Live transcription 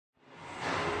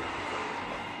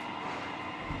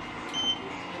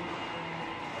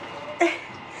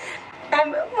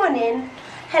Morning.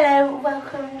 Hello,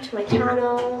 welcome to my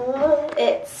channel.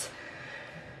 It's,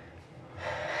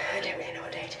 I don't really know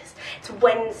what day it is. It's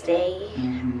Wednesday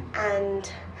and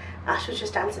Ash was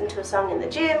just dancing to a song in the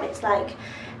gym. It's like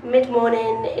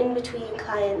mid-morning in between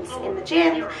clients in the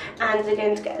gym, and we're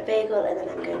going to get a bagel and then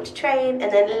I'm going to train,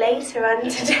 and then later on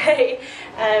today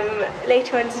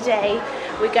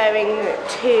we're going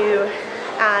to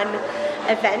an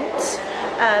event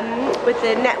with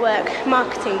the network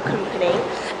marketing company,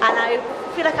 and I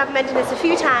feel like I've mentioned this a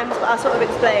few times, but I'll sort of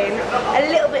explain a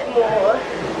little bit more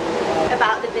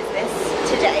about the business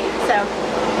today. So,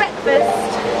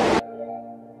 breakfast.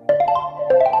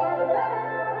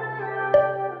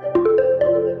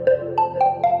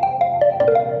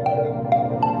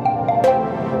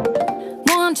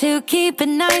 Want to keep it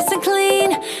nice and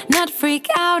clean, not freak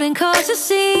out and cause a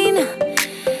scene.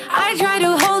 I try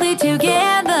to hold it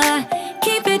together,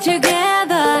 keep it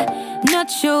together. Not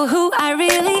sure who I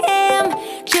really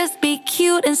am, just be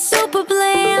cute and super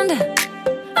bland.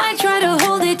 I try to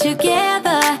hold it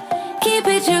together, keep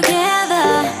it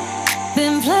together.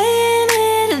 Been playing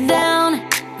it down,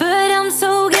 but I'm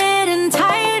so getting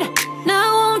tired.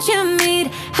 Now won't you meet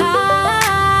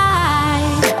high?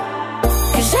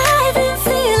 'Cause I've been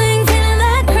feeling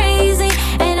that crazy,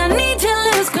 and I need to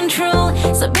lose control.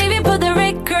 So baby, put the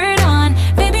record on,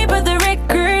 baby, put the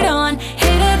record on,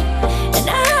 hit it. And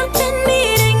I've been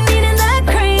needing that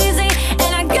crazy,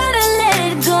 and I gotta let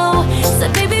it go. So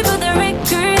baby, put the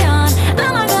record on,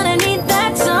 I'm not gonna need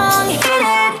that song, hit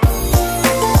it.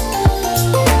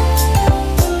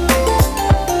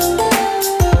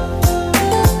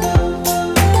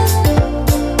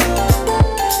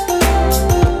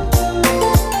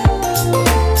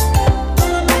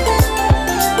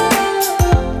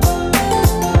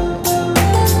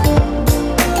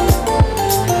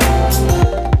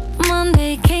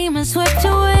 Monday came and swept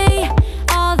away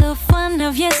all the fun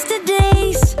of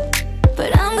yesterdays,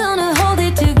 but I'm gonna hold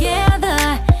it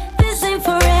together. This ain't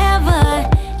forever.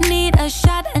 Need a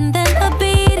shot and then a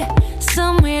beat,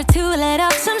 somewhere to let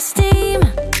off some steam.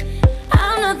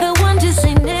 I'm not the one to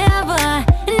say never,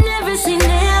 never say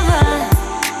never.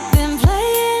 Been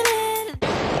playing it.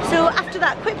 So after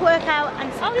that quick workout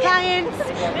and some clients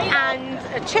and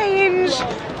a change,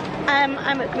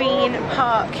 I'm at Green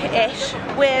Park-ish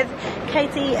with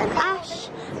Katie and Ash,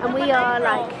 and we are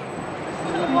like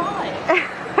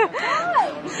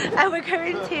and we're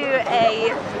going to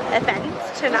a event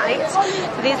tonight.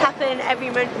 So these happen every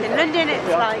month in London. It's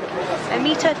like a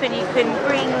meetup, and you can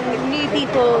bring new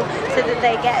people so that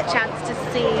they get a chance to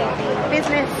see the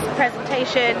business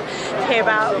presentation, to hear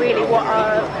about really what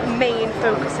our main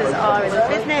focuses are in the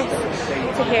business,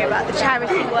 to hear about the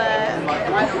charity work,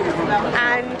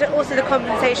 and also the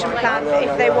compensation plan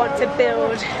if they want to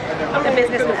build a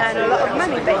business and earn a lot of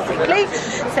money, basically.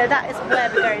 So that is where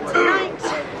we're going tonight.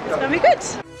 It's gonna be good.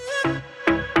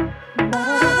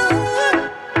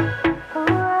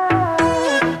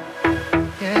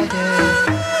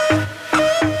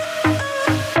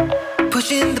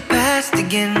 Pushing the past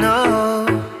again, oh.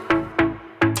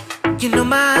 You know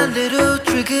my little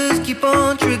triggers keep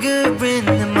on triggering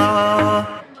them all.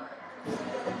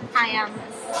 I am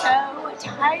so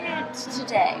tired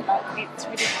today, like it's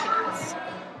ridiculous.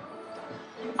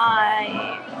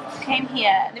 I came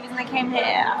here, the reason I came here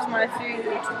after my food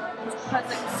was because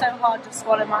it was so hard to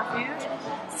swallow my food,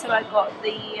 so I got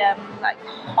the like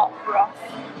hot broth,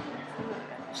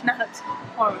 which now looks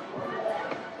horrible,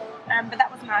 but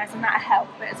that was nice and that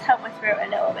helped, but it's helped my throat a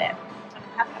little bit. I'm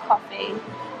having a coffee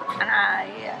and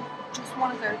I just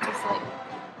want to go to sleep.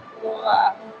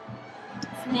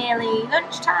 It's nearly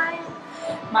lunchtime,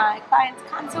 my client's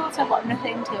cancelled, so I've got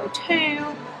nothing till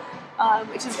 2.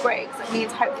 Which is great because it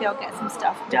means hopefully I'll get some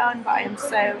stuff done, but I am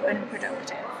so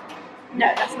unproductive.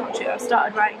 No, that's not true. I've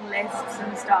started writing lists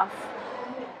and stuff,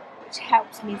 which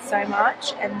helps me so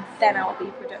much, and then I'll be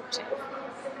productive.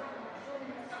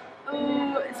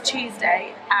 Ooh, it's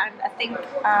Tuesday, and I think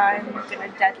I'm gonna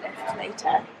deadlift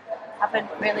later. Haven't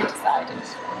really decided.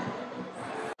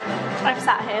 I've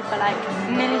sat here for like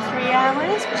nearly 3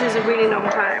 hours, which is a really long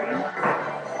time.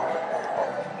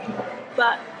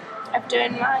 But I've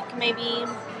done like maybe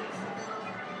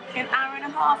an hour and a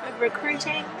half of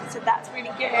recruiting, so that's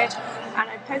really good, and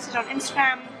I posted on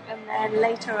Instagram, and then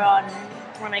later on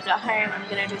when I get home I'm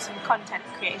going to do some content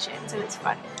creation, so it's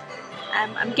fun.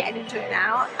 I'm getting into it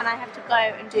now, and I have to go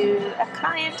and do a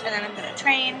client, and then I'm going to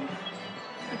train.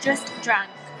 I just drank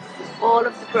all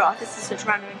of the broth. This is such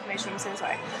random information, I'm so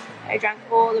sorry. I drank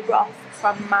all the broth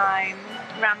from my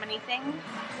ramen thing,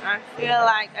 and I feel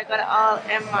like I got it all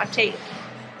in my teeth.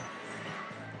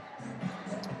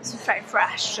 it's very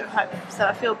fresh at home, so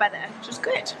I feel better, which is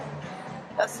good.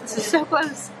 This is so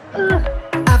close. Ugh.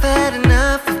 I've had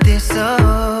enough of this,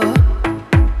 oh.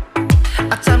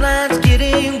 Our timeline's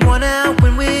getting worn out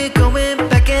when we're going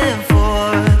back and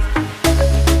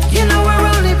forth. You know we're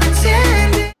only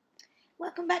pretending.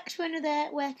 Welcome back to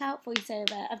another workout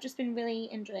voiceover. I've just been really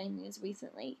enjoying these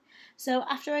recently. So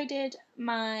after I did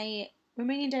my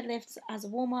Romanian deadlifts as a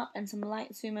warm-up and some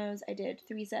light sumos, I did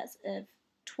 3 sets of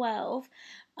 12.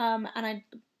 And I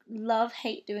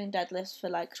hate doing deadlifts for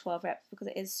like 12 reps because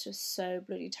it is just so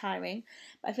bloody tiring.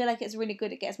 But I feel like it's really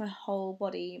good. It gets my whole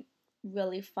body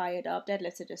really fired up.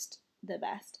 Deadlifts are just the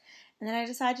best. And then I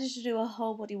decided to do a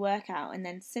whole body workout, and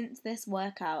then since this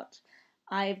workout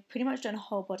I've pretty much done a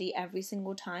whole body every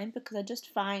single time, because I just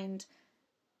find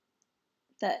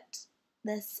that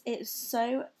this is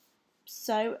so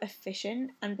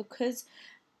efficient. And because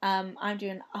I'm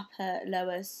doing upper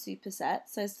lower superset,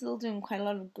 so still doing quite a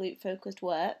lot of glute focused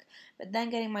work, but then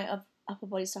getting my upper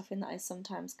body stuff in that I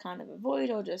sometimes kind of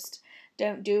avoid or just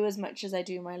don't do as much as I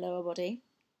do my lower body,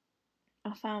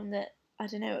 I found that, I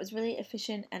don't know, it was really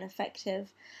efficient and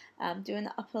effective. Doing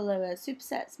the upper lower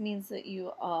supersets means that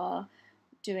you are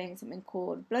doing something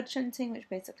called blood shunting, which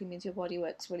basically means your body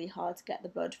works really hard to get the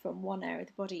blood from one area of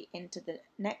the body into the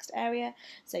next area,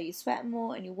 so you sweat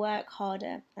more and you work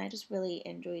harder, and I just really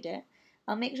enjoyed it.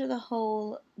 I'll make sure the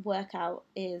whole workout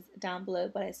is down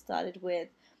below, but I started with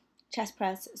chest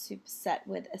press superset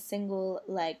with a single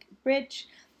leg bridge.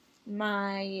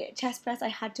 My chest press, I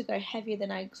had to go heavier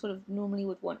than I sort of normally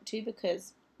would want to,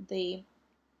 because the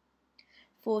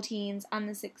 14s and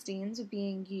the 16s were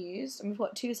being used, and we've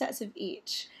got 2 sets of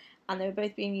each, and they were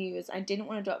both being used. I didn't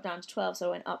want to drop down to 12, so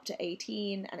I went up to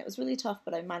 18, and it was really tough,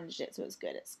 but I managed it, so it was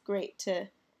good. It's great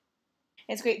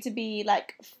to be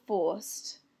like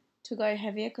forced to go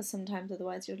heavier, because sometimes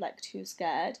otherwise you're like too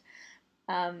scared.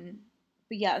 But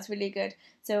yeah, it was really good.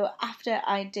 So after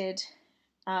I did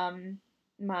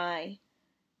my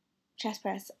chest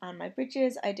press and my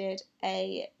bridges, I did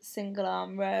a single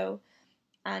arm row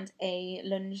and a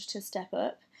lunge to step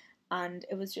up, and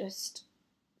it was just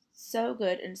so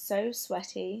good and so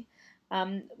sweaty.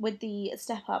 With the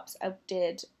step ups, I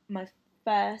did my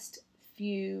first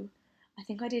few, I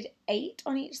think I did 8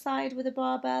 on each side with a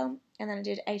barbell, and then I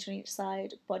did 8 on each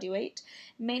side body weight,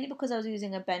 mainly because I was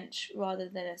using a bench rather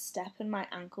than a step, and my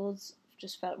ankles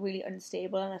just felt really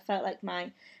unstable, and I felt like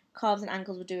my calves and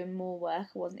ankles were doing more work.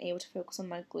 I wasn't able to focus on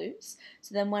my glutes.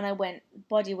 So then when I went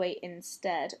body weight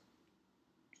instead,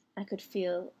 I could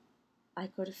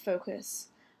focus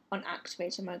on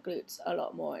activating my glutes a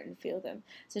lot more and feel them.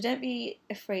 So don't be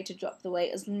afraid to drop the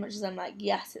weight. As much as I'm like,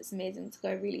 yes, it's amazing to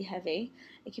go really heavy,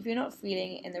 like if you're not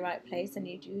feeling it in the right place, then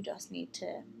you do just need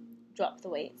to drop the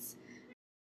weights.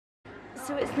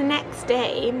 So it's the next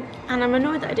day, and I'm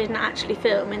annoyed that I didn't actually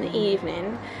film in the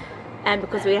evening,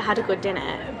 because we had a good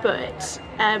dinner, but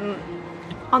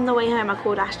on the way home I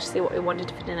called Ash to see what we wanted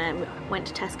for dinner, and we went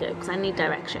to Tesco because I need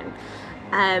direction.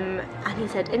 And he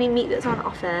said any meat that's on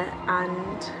offer,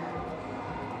 and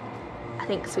I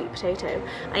think sweet potato.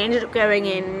 I ended up going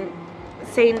in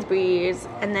Sainsbury's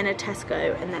and then a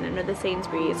Tesco and then another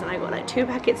Sainsbury's, and I got like 2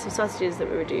 packets of sausages that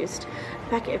were reduced, a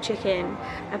packet of chicken,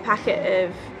 a packet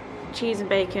of cheese and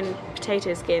bacon,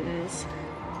 potato skins,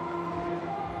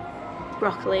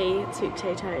 broccoli, sweet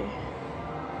potato,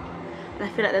 and I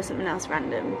feel like there's something else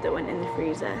random that went in the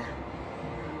freezer.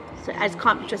 So I just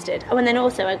can't be trusted. Oh, and then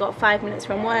also I got 5 minutes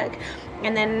from work,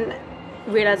 and then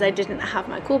realised I didn't have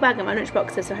my cool bag and my lunch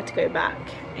boxes, so I had to go back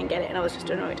and get it, and I was just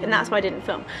annoyed, and that's why I didn't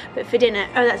film. But for dinner,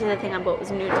 oh, that's the other thing I bought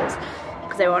was noodles,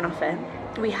 because they were on offer.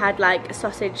 We had like a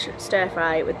sausage stir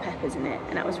fry with peppers in it,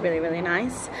 and that was really, really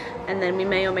nice. And then we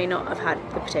may or may not have had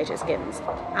the potato skins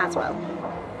as well,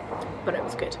 but it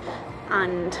was good.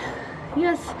 And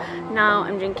yes, now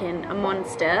I'm drinking a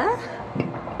Monster,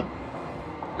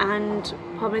 and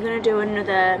probably going to do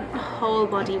another whole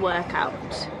body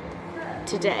workout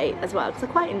today as well, because I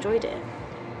quite enjoyed it.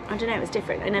 I don't know, it was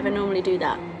different. I never normally do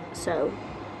that, so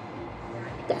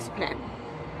that's the plan.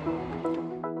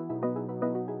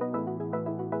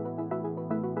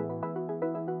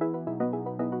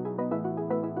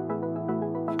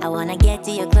 I wanna get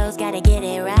to your clothes, gotta get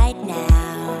it right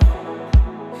now.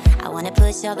 I wanna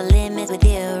push all the limits with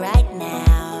you right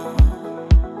now.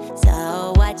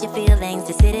 So watch your feelings,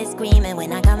 the city's screaming, we're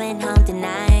not coming home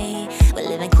tonight. We're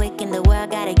living quick in the world,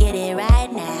 gotta get it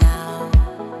right now.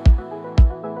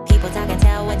 People talk and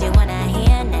tell what you wanna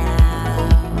hear now,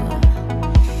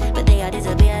 but they all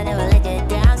disappear, they will let you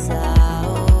down. So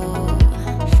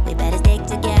we better stick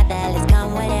together, let's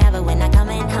come whatever, we're not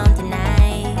coming home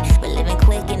tonight. We're living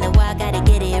quick in the world, gotta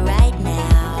get it right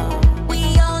now.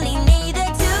 We all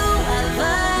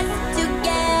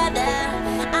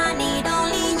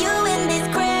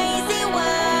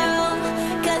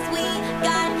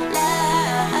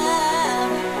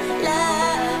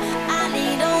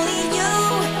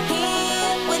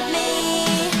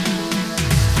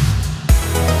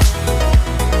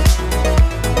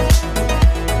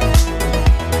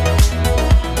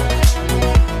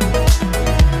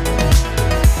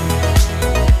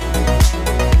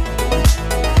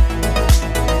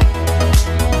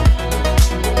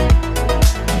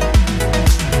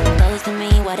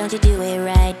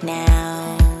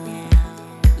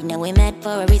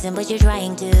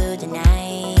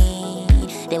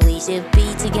should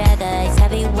be together, it's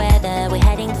heavy weather, we're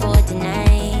heading for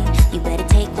tonight. You better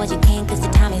take what you can, cause the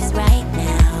time is right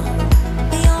now.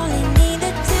 We only need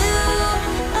the two of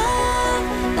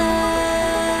us.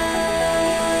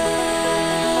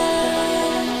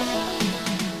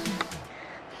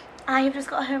 I have just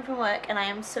got home from work and I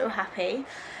am so happy.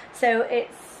 So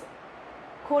it's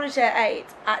 8:15.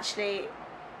 Actually,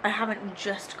 I haven't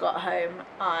just got home.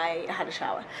 I had a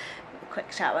shower, a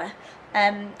quick shower.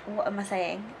 What am I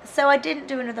saying? So I didn't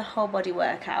do another whole body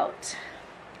workout.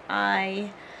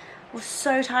 I was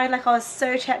so tired, like I was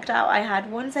so checked out. I had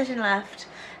one session left,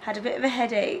 had a bit of a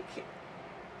headache.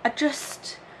 I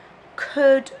just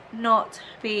could not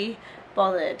be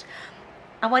bothered.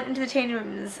 I went into the changing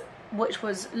rooms, which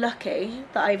was lucky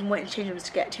that I even went into changing rooms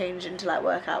to get changed into like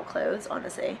workout clothes,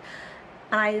 honestly.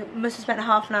 And I must have spent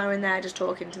half an hour in there just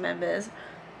talking to members.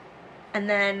 And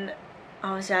then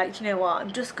I was like, you know what,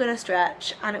 I'm just gonna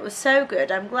stretch, and it was so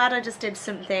good. I'm glad I just did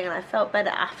something and I felt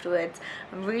better afterwards.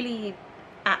 I'm really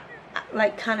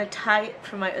like kind of tight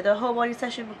from my other whole body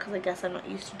session because I guess I'm not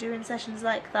used to doing sessions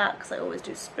like that because I always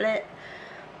do split.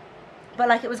 But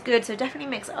like it was good, so definitely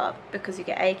mix it up because you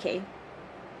get achy.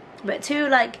 But two,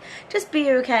 like just be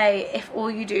okay if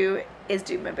all you do is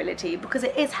do mobility because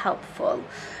it is helpful.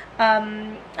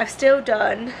 I've still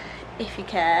done, if you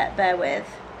care, bear with.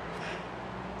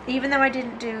 Even though I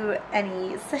didn't do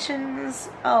any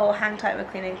sessions, oh, hang tight, we're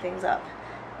cleaning things up.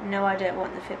 No, I don't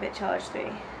want the Fitbit Charge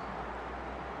 3.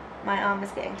 My arm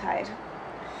is getting tired.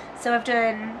 So I've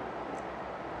done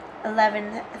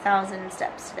 11,000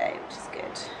 steps today, which is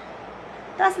good.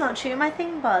 That's not true, my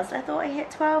thing buzzed. I thought I hit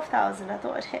 12,000. I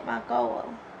thought I'd hit my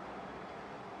goal.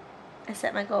 I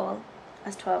set my goal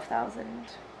as 12,000.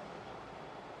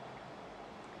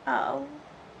 Oh.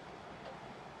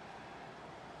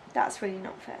 That's really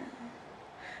not fair.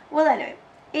 Well, anyway,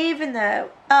 even though,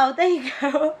 oh, there you go.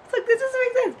 Look, this doesn't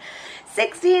make sense.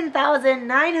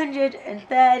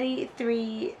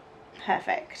 16,933.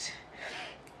 Perfect.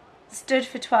 Stood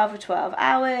for 12 or 12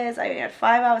 hours. I only had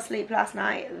 5 hours sleep last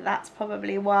night. That's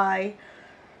probably why.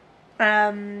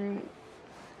 Yeah,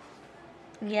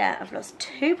 I've lost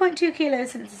 2.2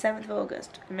 kilos since the 7th of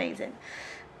August. Amazing.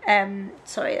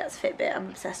 Sorry, that's Fitbit. I'm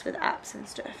obsessed with apps and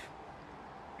stuff.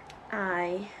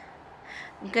 I'm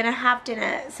gonna have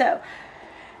dinner. So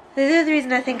the other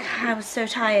reason I think I was so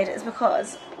tired is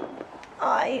because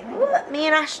me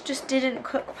and Ash just didn't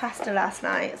cook pasta last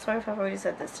night. Sorry if I've already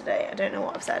said this today. I don't know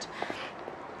what I've said.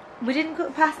 We didn't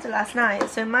cook pasta last night,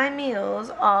 so my meals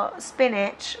are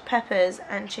spinach, peppers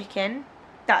and chicken.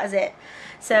 That is it.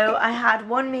 So I had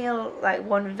one meal, like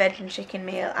one veg and chicken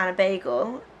meal and a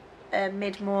bagel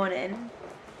mid-morning.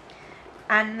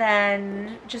 And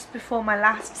then just before my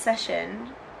last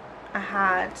session, I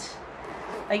had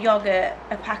a yogurt,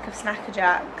 a pack of Snacker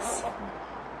Jacks,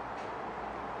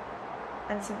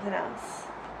 and something else.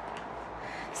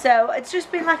 So it's just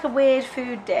been like a weird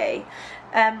food day.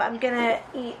 I'm gonna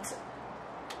eat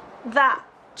that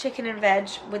chicken and veg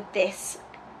with this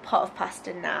pot of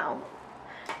pasta now.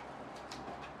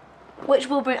 Which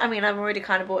will bring, I mean, I'm already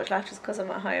kind of bored life just because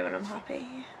I'm at home and I'm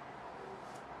happy.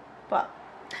 But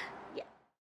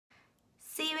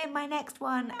see you in my next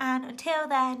one, and until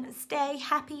then, stay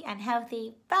happy and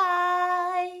healthy. Bye!